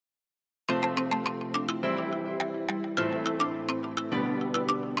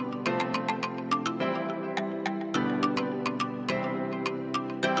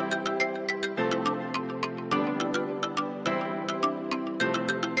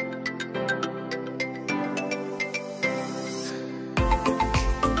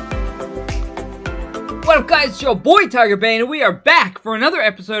What up guys, it's your boy TigerBayne, and we are back for another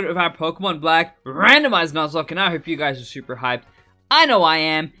episode of our Pokemon Black Randomized Nuzlocke, and I hope you guys are super hyped. I know I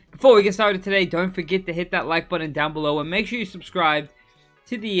am. Before we get started today, don't forget to hit that like button down below, and make sure you subscribe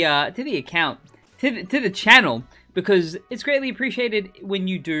to the account, to the channel, because it's greatly appreciated when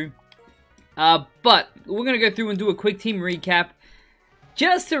you do. But we're going to go through and do a quick team recap.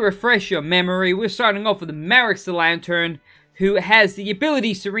 Just to refresh your memory, we're starting off with Marix the Lantern, who has the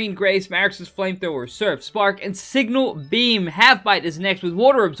ability Serene Grace, Marix's Flamethrower, Surf, Spark, and Signal Beam. Half-Bite is next with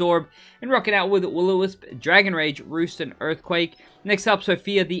Water Absorb, and rocking out with Will-O-Wisp, Dragon Rage, Roost, and Earthquake. Next up,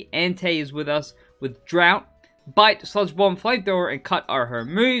 Sophia the Entei is with us with Drought, Bite, Sludge Bomb, Flamethrower, and Cut are her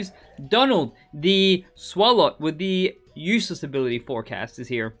moves. Donald the Swalot with the useless ability Forecast is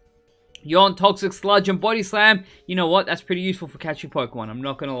here. Yawn, Toxic Sludge, and Body Slam. You know what? That's pretty useful for catching Pokemon, I'm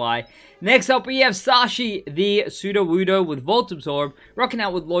not gonna lie. Next up, we have Sashi, the Sudowoodo with Volt Absorb, rocking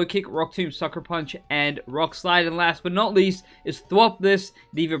out with Low Kick, Rock Tomb, Sucker Punch, and Rock Slide. And last but not least is Thwoptis,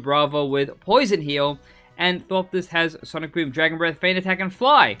 Diva Bravo with Poison Heal. And Thwoptis has Sonic Boom, Dragon Breath, Feint Attack, and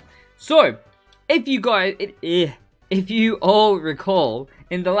Fly. So, if you all recall,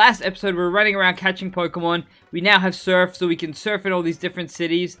 in the last episode we were running around catching Pokemon. We now have Surf, so we can surf in all these different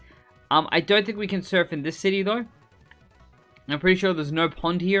cities. I don't think we can surf in this city, though. I'm pretty sure there's no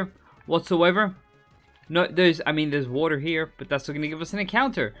pond here whatsoever. No, there's water here, but that's not going to give us an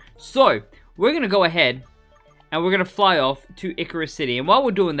encounter. So, we're going to go ahead, and we're going to fly off to Icarus City. And while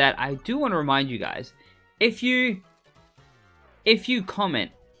we're doing that, I do want to remind you guys, if you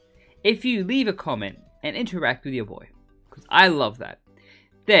comment, if you leave a comment and interact with your boy, because I love that,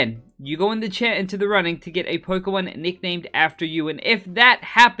 then you go in the chat into the running to get a Pokemon nicknamed after you. And if that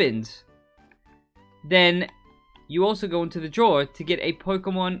happens, then you also go into the draw to get a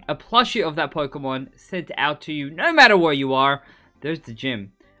Pokemon, a plushie of that Pokemon sent out to you no matter where you are. There's the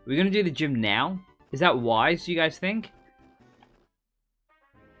gym. We're going to do the gym now. Is that wise, you guys think?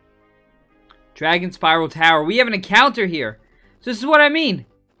 Dragon Spiral Tower. We have an encounter here. So this is what I mean.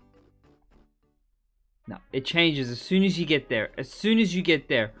 No, it changes as soon as you get there. As soon as you get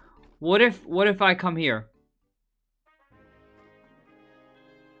there. What if I come here?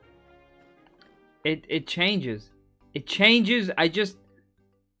 It changes. It changes.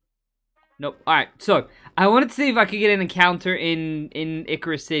 Nope. Alright, so I wanted to see if I could get an encounter in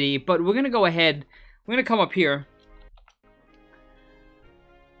Icarus City, but we're gonna go ahead. We're gonna come up here.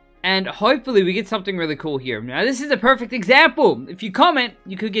 And hopefully we get something really cool here. Now this is a perfect example. If you comment,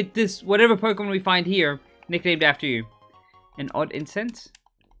 you could get this, whatever Pokemon we find here, nicknamed after you. An odd incense?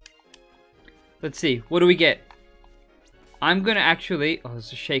 Let's see, what do we get? I'm gonna actually, oh,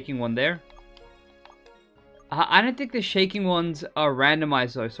 there's a shaking one there. I don't think the shaking ones are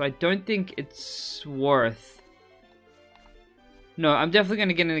randomized though, so I don't think it's worth. No, I'm definitely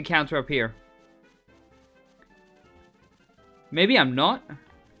gonna get an encounter up here. Maybe I'm not.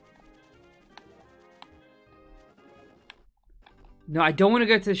 No, I don't want to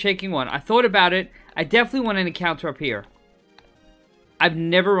go to the shaking one. I thought about it. I definitely want an encounter up here. I've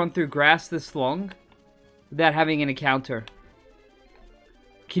never run through grass this long without having an encounter.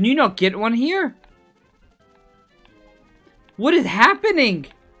 Can you not get one here? What is happening?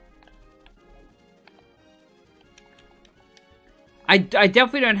 I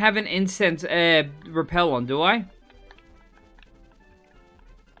definitely don't have an incense repel on, do I?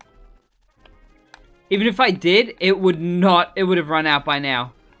 Even if I did, it would have run out by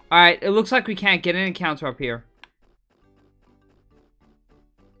now. Alright, it looks like we can't get an encounter up here.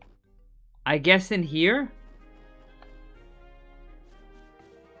 I guess in here?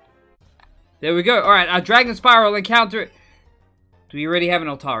 There we go. Alright, our Dragon Spiral encounter. Do we already have an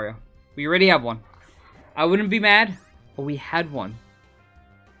Altaria? We already have one. I wouldn't be mad. Oh, we had one.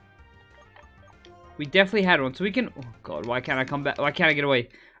 We definitely had one. So we can... Oh, God, why can't I come back? Why can't I get away?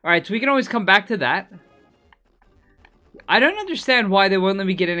 Alright, so we can always come back to that. I don't understand why they won't let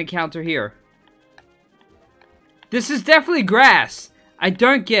me get an encounter here. This is definitely grass. I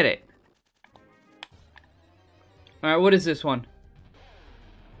don't get it. Alright, what is this one?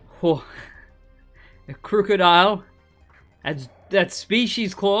 Oh. A crocodile. That's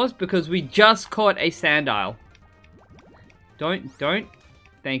species clause because we just caught a Sandile. Don't.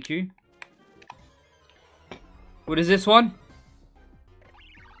 Thank you. What is this one?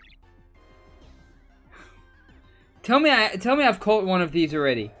 Tell me I've caught one of these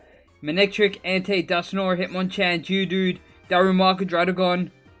already. Manectric, Entei, Dusknoir, Hitmonchan, Geodude, Darumaka, Druddigon,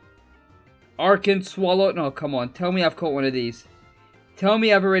 Arcan, Swallow. No, come on. Tell me I've caught one of these. Tell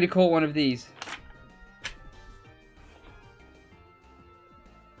me I've already caught one of these.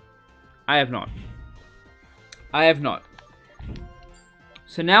 I have not. I have not.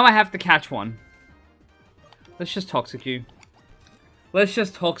 So now I have to catch one. Let's just Toxic you. Let's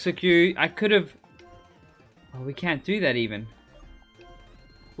just Toxic you. I could have... Oh, we can't do that even.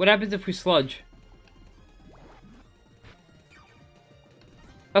 What happens if we Sludge?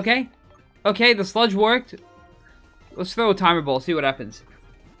 Okay. Okay, the Sludge worked. Let's throw a Timer Ball, see what happens.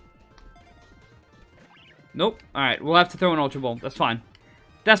 Nope. Alright, we'll have to throw an Ultra Ball. That's fine.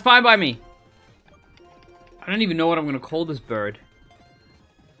 That's fine by me. I don't even know what I'm going to call this bird.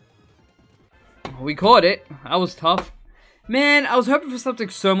 Oh, we caught it. That was tough. Man, I was hoping for something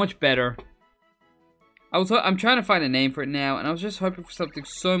so much better. I'm trying to find a name for it now, and I was just hoping for something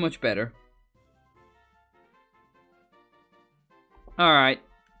so much better. Alright.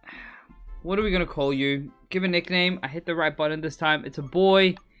 What are we going to call you? Give a nickname. I hit the right button this time. It's a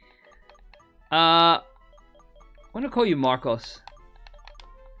boy. I'm going to call you Marcos.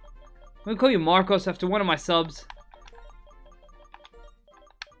 I'm going to call you Marcos after one of my subs.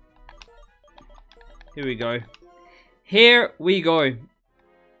 Here we go. Here we go.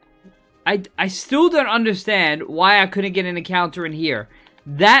 I still don't understand why I couldn't get an encounter in here.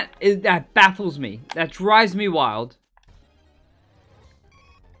 That baffles me. That drives me wild.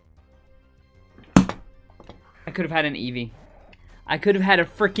 I could have had an Eevee. I could have had a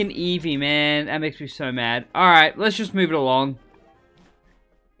freaking Eevee, man. That makes me so mad. Alright, let's just move it along.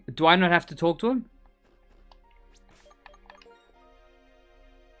 Do I not have to talk to him?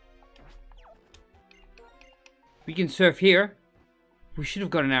 We can surf here. We should have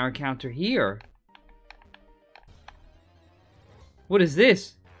gotten our encounter here. What is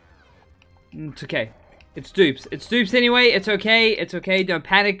this? It's okay. It's dupes. It's dupes anyway. It's okay. It's okay. Don't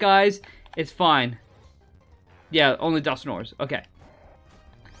panic, guys. It's fine. Yeah, only Dusknoirs. Okay.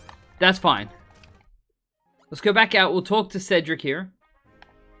 That's fine. Let's go back out. We'll talk to Cedric here.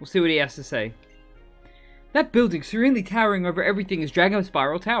 We'll see what he has to say. That building, serenely towering over everything, is Dragon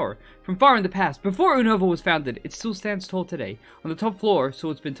Spiral Tower. From far in the past, before Unova was founded, it still stands tall today. On the top floor, so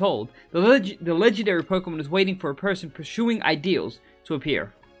it's been told, the legendary Pokemon is waiting for a person pursuing ideals to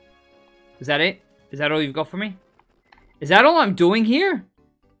appear. Is that it? Is that all you've got for me? Is that all I'm doing here?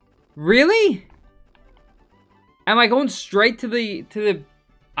 Really? Am I going straight to the...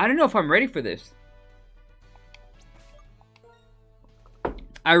 I don't know if I'm ready for this.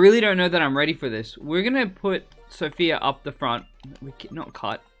 I really don't know that I'm ready for this. We're going to put Sophia up the front. Not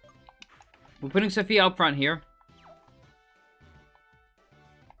cut. We're putting Sophia up front here.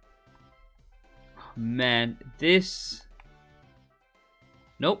 Oh, man, this...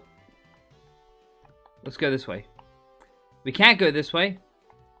 Nope. Let's go this way. We can't go this way.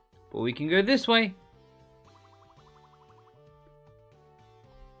 But we can go this way.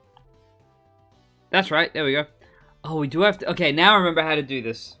 That's right. There we go. Oh, we do have to... Okay, now I remember how to do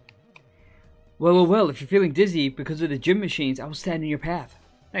this. Well, if you're feeling dizzy because of the gym machines, I will stand in your path.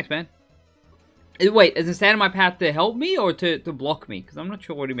 Thanks, man. Wait, is it stand in my path to help me or to block me? Because I'm not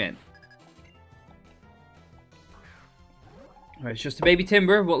sure what he meant. Alright, it's just a baby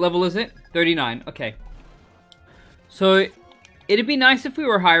Timber. What level is it? 39. Okay. So, it'd be nice if we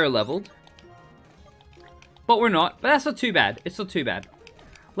were higher leveled. But we're not. But that's not too bad. It's not too bad.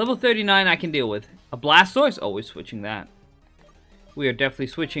 Level 39 I can deal with. A Blastoise? Oh, we're switching that. We are definitely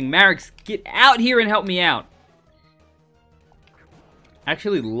switching. Marix, get out here and help me out. I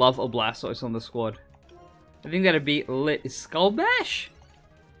actually love a Blastoise on the squad. I think that'd be lit. Is Skull Bash?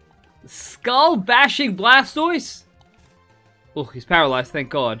 Skull Bashing Blastoise? Oh, he's paralyzed, thank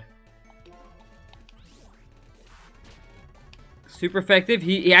God. Super effective.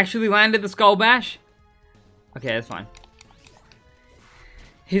 He actually landed the Skull Bash? Okay, that's fine.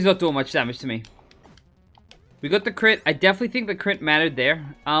 He's not doing much damage to me. We got the crit. I definitely think the crit mattered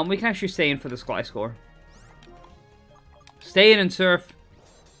there. We can actually stay in for the Sky Score. Stay in and surf.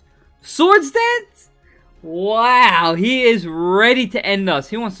 Swords Dance? Wow, he is ready to end us.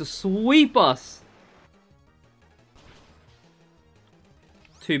 He wants to sweep us.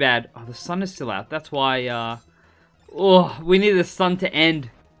 Too bad. Oh, the sun is still out. That's why, oh, we need the sun to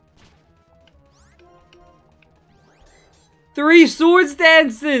end. 3 Swords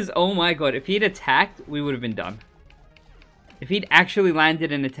Dances! Oh my God, if he'd attacked, we would have been done. If he'd actually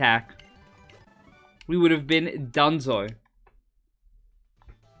landed an attack, we would have been donezo.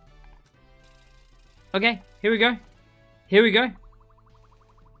 Okay, here we go. Here we go.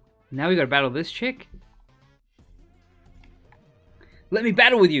 Now we gotta battle this chick. Let me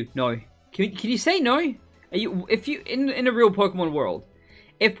battle with you. No. Can you say no? Are you, if you in a real Pokemon world,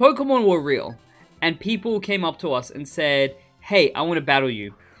 if Pokemon were real, and people came up to us and said, hey, I want to battle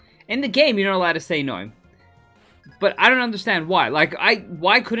you. In the game, you're not allowed to say no. But I don't understand why. Like,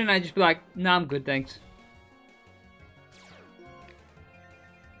 why couldn't I just be like, nah, I'm good, thanks.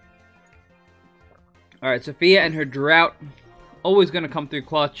 Alright, Sophia and her drought. Always going to come through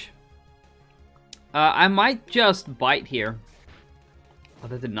clutch. I might just bite here. Oh,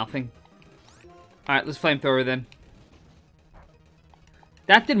 that did nothing. Alright, let's flamethrower then.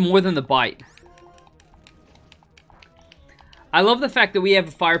 That did more than the bite. I love the fact that we have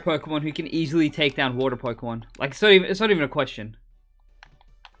a fire Pokemon who can easily take down water Pokemon. Like, it's not even a question.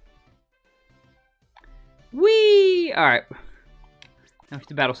 Whee! Alright. I have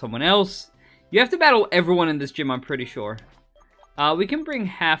to battle someone else. You have to battle everyone in this gym, I'm pretty sure. We can bring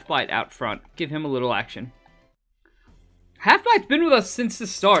Half-Bite out front. Give him a little action. Half-Bite's been with us since the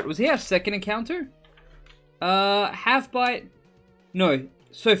start. Was he our second encounter? Half-Bite... No.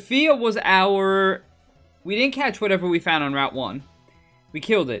 Sophia was our... We didn't catch whatever we found on Route 1. We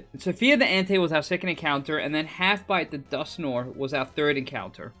killed it. Sophia the Ante was our second encounter, and then Half-Bite the Dusknoir was our third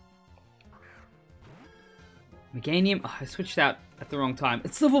encounter. Meganium... Oh, I switched out at the wrong time.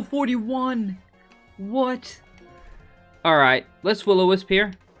 It's level 41! What? Alright, let's Will-O-Wisp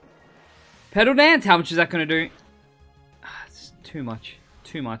here. Petal Dance, how much is that going to do? It's too much.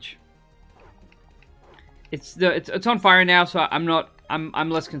 Too much. It's on fire now, so I'm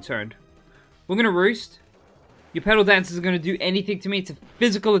less concerned. We're going to Roost. Your Petal Dance isn't going to do anything to me. It's a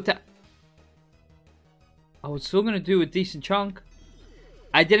physical attack. Oh, it's still going to do a decent chunk.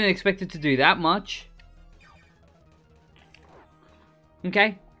 I didn't expect it to do that much.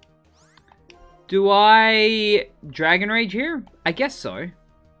 Okay. Do I Dragon Rage here? I guess so.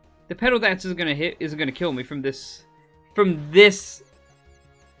 The Petal Dance isn't gonna kill me from this.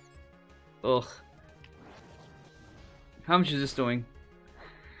 Ugh. How much is this doing?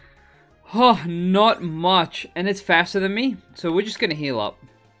 Oh, not much. And it's faster than me. So we're just gonna heal up.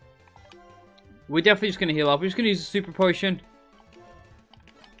 We're definitely just gonna heal up. We're just gonna use a Super Potion.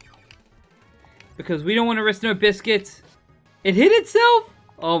 Because we don't want to risk no biscuits. It hit itself?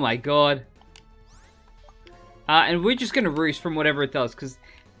 Oh my god. And we're just going to Roost from whatever it does. Because,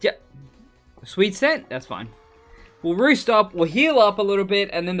 yeah. Sweet Scent? That's fine. We'll Roost up, we'll heal up a little bit,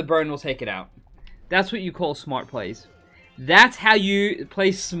 and then the burn will take it out. That's what you call smart plays. That's how you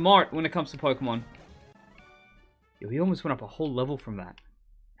play smart when it comes to Pokemon. Yeah, we almost went up a whole level from that.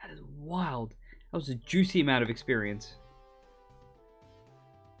 That is wild. That was a juicy amount of experience.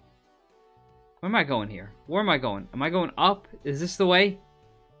 Where am I going here? Where am I going? Am I going up? Is this the way?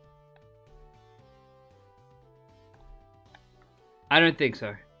 I don't think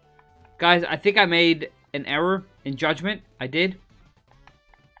so. Guys, I think I made an error in judgment. I did.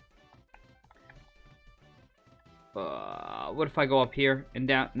 What if I go up here and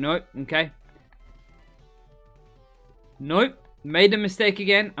down? Nope. Okay. Nope. Made a mistake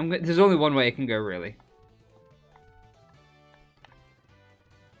again. There's only one way it can go, really.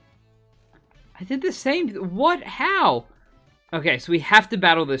 I did the same. What? How? Okay, so we have to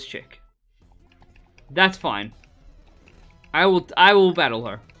battle this chick. That's fine. I will battle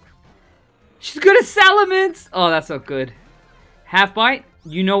her. She's good at Salamence! Oh, that's not good. Half-Bite,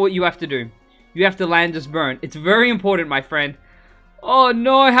 you know what you have to do. You have to land this burn. It's very important, my friend. Oh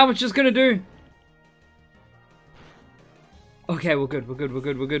no, how much is gonna do? Okay, we're good, we're good, we're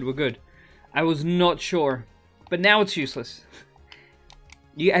good, we're good, we're good. I was not sure. But now it's useless.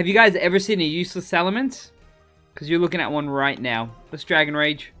 Have you guys ever seen a useless Salamence? Because you're looking at one right now. Let's Dragon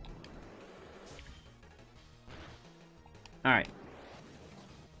Rage. Alright.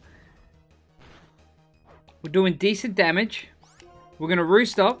 We're doing decent damage. We're going to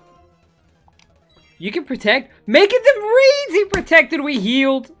Roost up. You can protect. Making them reads! He protected, we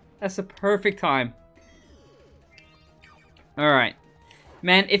healed. That's the perfect time. Alright.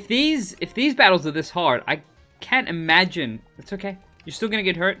 Man, if these battles are this hard, I can't imagine. It's okay. You're still going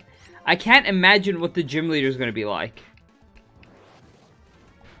to get hurt. I can't imagine what the gym leader is going to be like.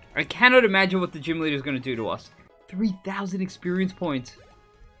 I cannot imagine what the gym leader is going to do to us. 3,000 experience points.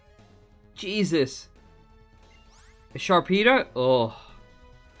 Jesus. A Sharpedo? Oh.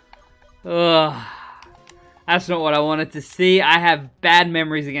 Ugh. That's not what I wanted to see. I have bad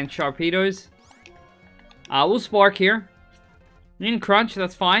memories against Sharpedos. We'll Spark here. In Crunch,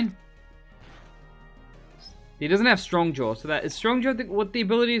 that's fine. He doesn't have Strong Jaw, so that is Strong Jaw what the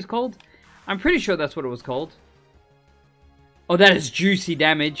ability is called? I'm pretty sure that's what it was called. Oh, that is juicy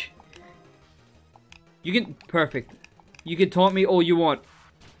damage. You can... Perfect. You can taunt me all you want.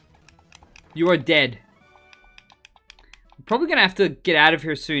 You are dead. I'm probably going to have to get out of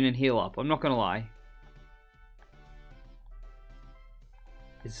here soon and heal up. I'm not going to lie.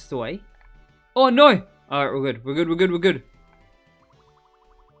 Is this the way? Oh, no! Alright, we're good. We're good, we're good, we're good.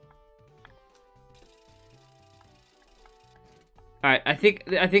 Alright, I think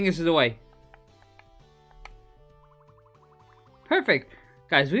this is the way. Perfect.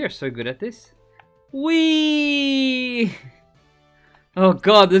 Guys, we are so good at this. Whee! Oh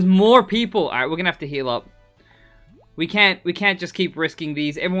god, there's more people. Alright, we're gonna have to heal up. We can't just keep risking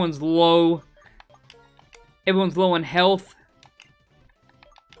these. Everyone's low. Everyone's low on health.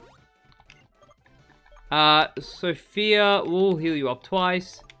 Sophia, we'll heal you up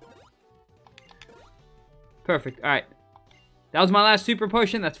twice. Perfect. Alright. That was my last super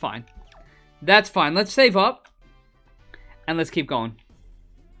potion. That's fine. That's fine. Let's save up. And let's keep going.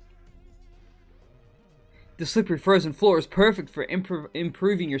 The slippery frozen floor is perfect for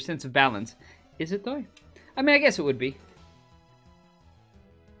improving your sense of balance. Is it though? I mean, I guess it would be.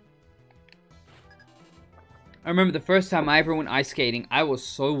 I remember the first time I ever went ice skating, I was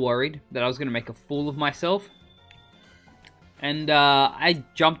so worried that I was going to make a fool of myself. And I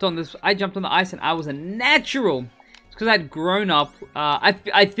jumped on the ice and I was a natural. It's because I'd grown up.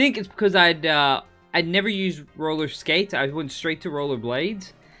 I think it's because I'd never used roller skates. I went straight to roller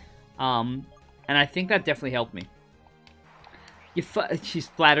blades. And I think that definitely helped me. She's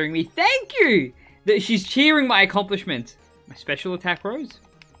flattering me. Thank you! She's cheering my accomplishment. My special attack rose?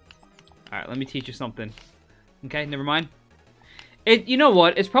 Alright, let me teach you something. Okay, never mind. You know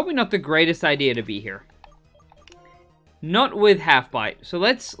what? It's probably not the greatest idea to be here. Not with half bite. So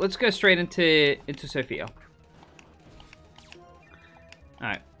let's go straight into Sophia.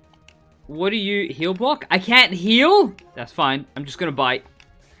 Alright. What do you heal block? I can't heal? That's fine. I'm just gonna bite.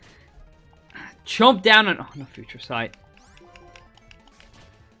 Chomp down on... Oh, no future sight.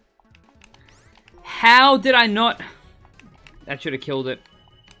 How did I not... That should have killed it.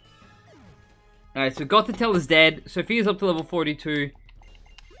 Alright, so Gothitelle is dead. Sophia's up to level 42.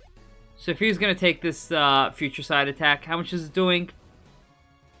 Sophia's gonna take this future sight attack. How much is it doing?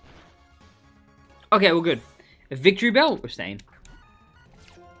 Okay, we're good. A victory bell? We're staying.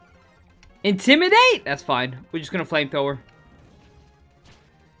 Intimidate? That's fine. We're just gonna flamethrower.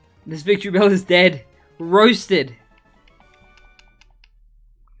 This victory bell is dead. Roasted.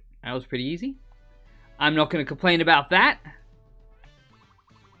 That was pretty easy. I'm not going to complain about that.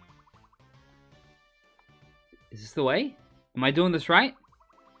 Is this the way? Am I doing this right?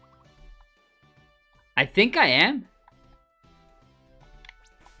 I think I am.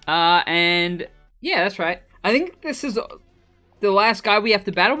 And yeah, that's right. I think this is the last guy we have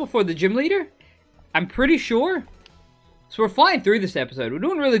to battle before the gym leader. I'm pretty sure. So we're flying through this episode. We're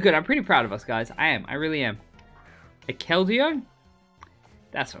doing really good. I'm pretty proud of us, guys. I am. I really am. A Keldeo?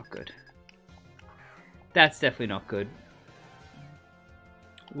 That's not good. That's definitely not good.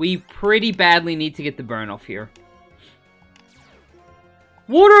 We pretty badly need to get the burn off here.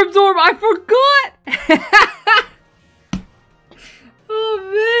 Water absorb! I forgot!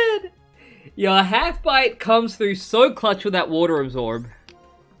 Oh, man. Your half bite comes through so clutch with that water absorb.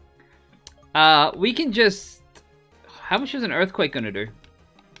 We can just... How much is an earthquake gonna do?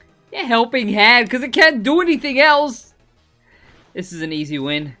 Yeah, helping hand, because it can't do anything else. This is an easy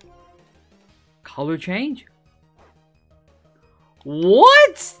win. Color change?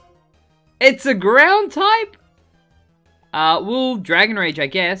 What? It's a ground type? We'll Dragon Rage, I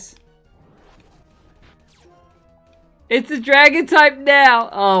guess. It's a dragon type now.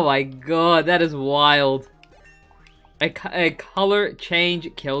 Oh my god, that is wild. A color change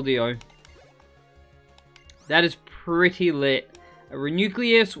Keldeo. That is pretty lit. A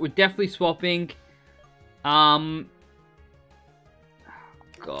Renucleus, we're definitely swapping. God,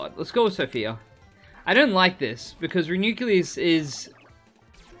 let's go with Sophia. I don't like this, because Renucleus is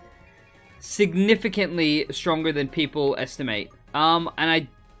significantly stronger than people estimate. Oh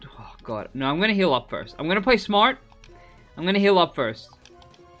god, no, I'm gonna heal up first. I'm gonna play smart. I'm gonna heal up first.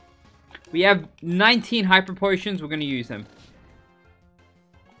 We have 19 hyper potions, we're gonna use them.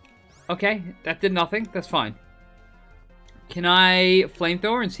 Okay, that did nothing, that's fine. Can I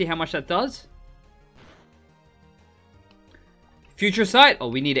flamethrower and see how much that does? Future sight? Oh,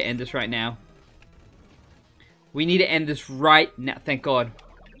 we need to end this right now. We need to end this right now. Thank God.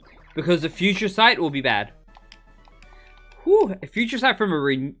 Because the future sight will be bad. Whew. A future sight from a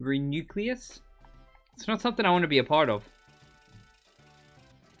Renucleus? It's not something I want to be a part of.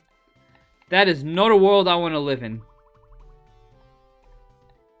 That is not a world I want to live in.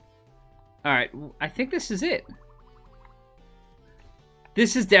 Alright, I think this is it.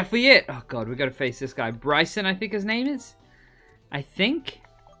 This is definitely it. Oh god, we gotta face this guy. BRYCEN, I think his name is. I think.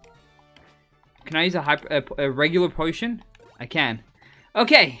 Can I use a regular potion? I can.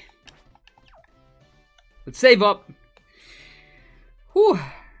 Okay. Let's save up. Whew.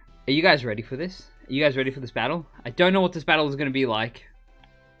 Are you guys ready for this? Are you guys ready for this battle? I don't know what this battle is gonna be like.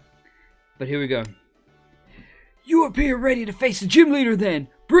 But here we go. You appear ready to face the gym leader then.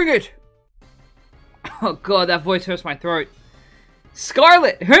 Bring it! Oh god, that voice hurts my throat.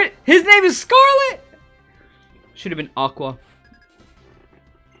 Scarlet! His name is Scarlet! Should have been Aqua.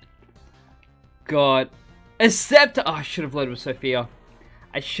 God. Except... Oh, I should have led with Sophia.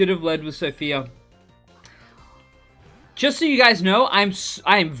 I should have led with Sophia. Just so you guys know, I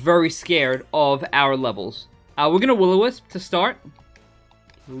am very scared of our levels. We're going to Will-O-Wisp to start.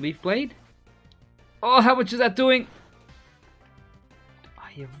 Leaf Blade. Oh, how much is that doing? Oh,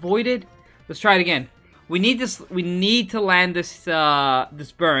 he avoided. Let's try it again. We need this. We need to land this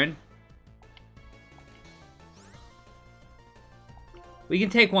this burn. We can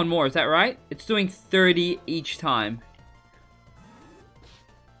take one more. Is that right? It's doing 30 each time.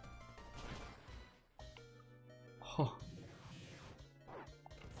 Oh.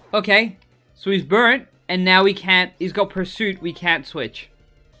 Okay, so he's burnt, and now we can't. He's got pursuit. We can't switch.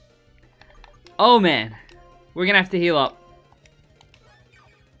 Oh man, we're gonna have to heal up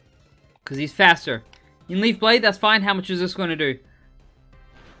because he's faster. In Leaf Blade, that's fine. How much is this going to do?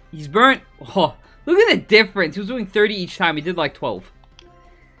 He's burnt. Oh, look at the difference. He was doing 30 each time. He did like 12.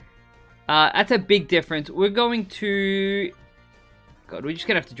 That's a big difference. We're going to... God, we're just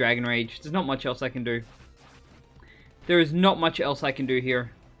going to have to Dragon Rage. There's not much else I can do. There is not much else I can do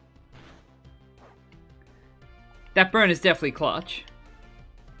here. That burn is definitely clutch.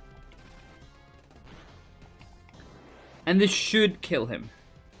 And this should kill him.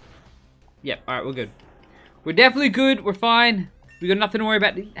 Yep, alright, we're good. We're definitely good. We're fine. We got nothing to worry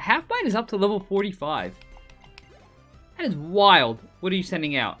about. Half Bite is up to level 45. That is wild. What are you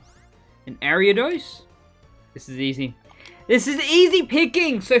sending out? An Ariados? This is easy. This is easy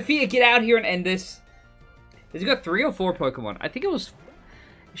picking! Sophia, get out here and end this. Has he got 3 or 4 Pokemon? I think it was...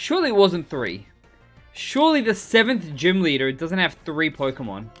 Surely it wasn't 3. Surely the 7th gym leader doesn't have 3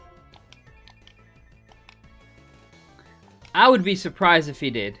 Pokemon. I would be surprised if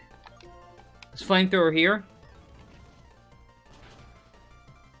he did. Is Flamethrower here?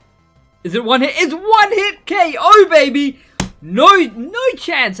 Is it one hit? It's one hit KO, baby! No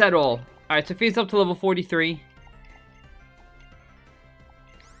chance at all. Alright, Sophia's up to level 43.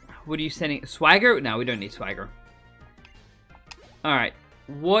 What are you sending? Swagger? No, we don't need Swagger. Alright.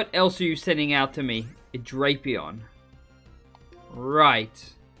 What else are you sending out to me? A Drapion.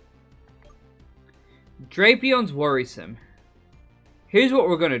 Right. Drapion's worrisome. Here's what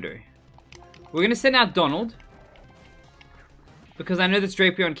we're gonna do. We're gonna send out Donald. Because I know this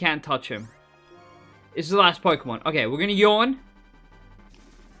Drapion can't touch him. This is the last Pokemon. Okay, we're gonna Yawn.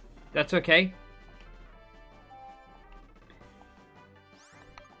 That's okay.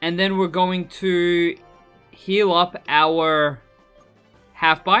 And then we're going to heal up our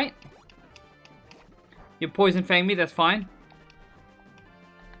Half Bite. You Poison Fang me, that's fine.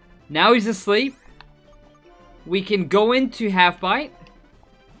 Now he's asleep. We can go into Half Bite.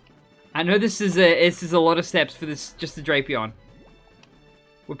 I know this is a lot of steps for this, just the Drapion.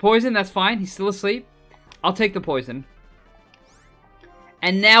 We're poisoned, that's fine. He's still asleep. I'll take the poison.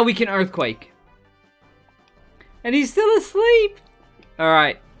 And now we can Earthquake. And he's still asleep!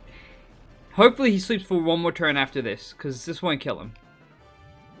 Alright. Hopefully he sleeps for one more turn after this, because this won't kill him.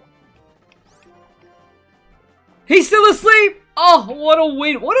 He's still asleep! Oh, what a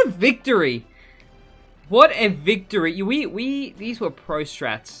win! What a victory! What a victory! These were pro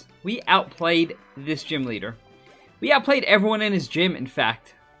strats. We outplayed this gym leader. We outplayed everyone in his gym, in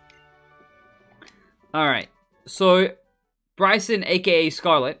fact. Alright, so BRYCEN, aka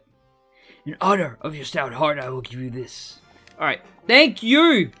Scarlet. In honor of your stout heart, I will give you this. Alright, thank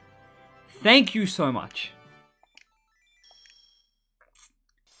you! Thank you so much.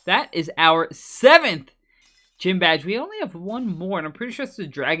 That is our 7th gym badge. We only have one more, and I'm pretty sure it's the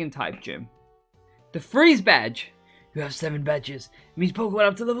Dragon-type gym. The Freeze badge. You have 7 badges. It means Pokemon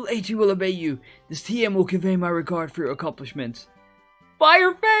up to level 80 will obey you. This TM will convey my regard for your accomplishments.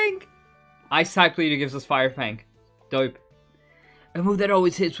 Fire Fang! Ice-type leader gives us Fire Fang. Dope. A move that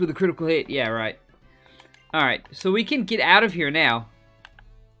always hits with a critical hit. Yeah, right. Alright, so we can get out of here now.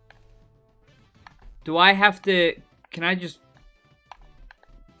 Do I have to... Can I just...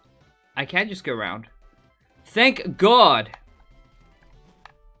 I can't just go around. Thank God!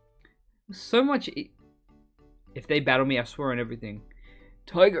 So much... If they battle me, I swear on everything.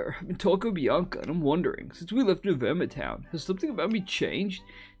 Tiger, I've been talking to Bianca, and I'm wondering, since we left November Town, has something about me changed?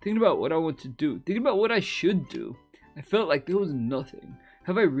 Thinking about what I want to do, thinking about what I should do. I felt like there was nothing.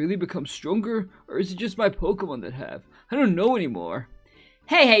 Have I really become stronger, or is it just my Pokemon that have? I don't know anymore.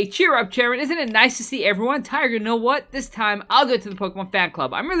 Hey, cheer up, Charon. Isn't it nice to see everyone? Tiger, you know what? This time, I'll go to the Pokemon fan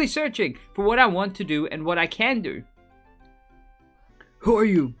club. I'm really searching for what I want to do and what I can do. Who are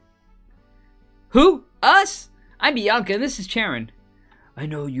you? Who? Us? I'm Bianca, and this is Charon. I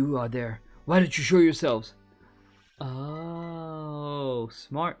know you are there. Why don't you show yourselves? Oh,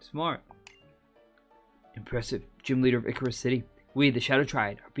 smart, smart. Impressive. Gym leader of Icarus City. We, the Shadow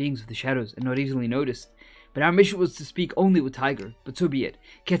Triad, are beings of the shadows and not easily noticed. But our mission was to speak only with Tiger, but so be it.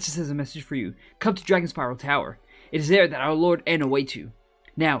 Ketsus has a message for you. Come to Dragon Spiral Tower. It is there that our Lord N awaits you.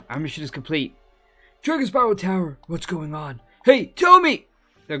 Now, our mission is complete. Dragon Spiral Tower, what's going on? Hey, tell me!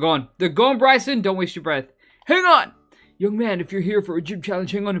 They're gone. They're gone, BRYCEN. Don't waste your breath. Hang on! Young man, if you're here for a gym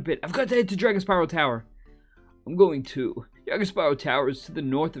challenge, hang on a bit. I've got to head to Dragon Spiral Tower. I'm going to. Dragon Spiral Tower is to the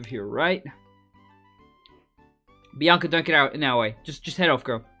north of here, right? Bianca, don't get out in our way. Just head off,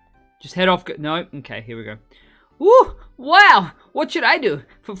 girl. Just head off. No? Okay, here we go. Woo! Wow! What should I do?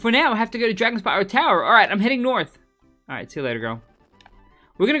 For now, I have to go to Dragon Spiral Tower. Alright, I'm heading north. Alright, see you later, girl.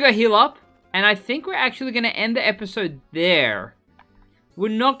 We're gonna go heal up. And I think we're actually gonna end the episode there. We're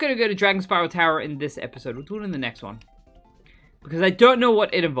not gonna go to Dragon Spiral Tower in this episode. We'll do it in the next one. Because I don't know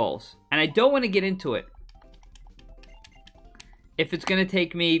what it involves. And I don't want to get into it if it's gonna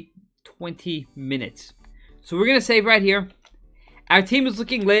take me 20 minutes. So we're going to save right here. Our team is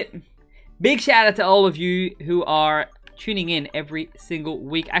looking lit. Big shout out to all of you who are tuning in every single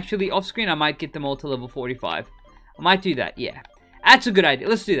week. Actually, off screen, I might get them all to level 45. I might do that, yeah. That's a good idea.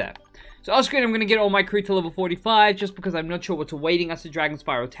 Let's do that. So off screen, I'm going to get all my crew to level 45 just because I'm not sure what's awaiting us at Dragon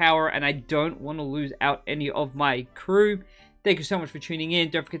Spiral Tower. And I don't want to lose out any of my crew. Thank you so much for tuning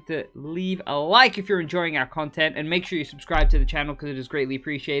in. Don't forget to leave a like if you're enjoying our content. And make sure you subscribe to the channel because it is greatly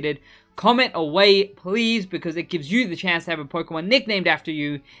appreciated. Comment away, please, because it gives you the chance to have a Pokemon nicknamed after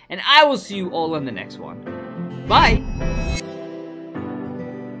you. And I will see you all in the next one. Bye!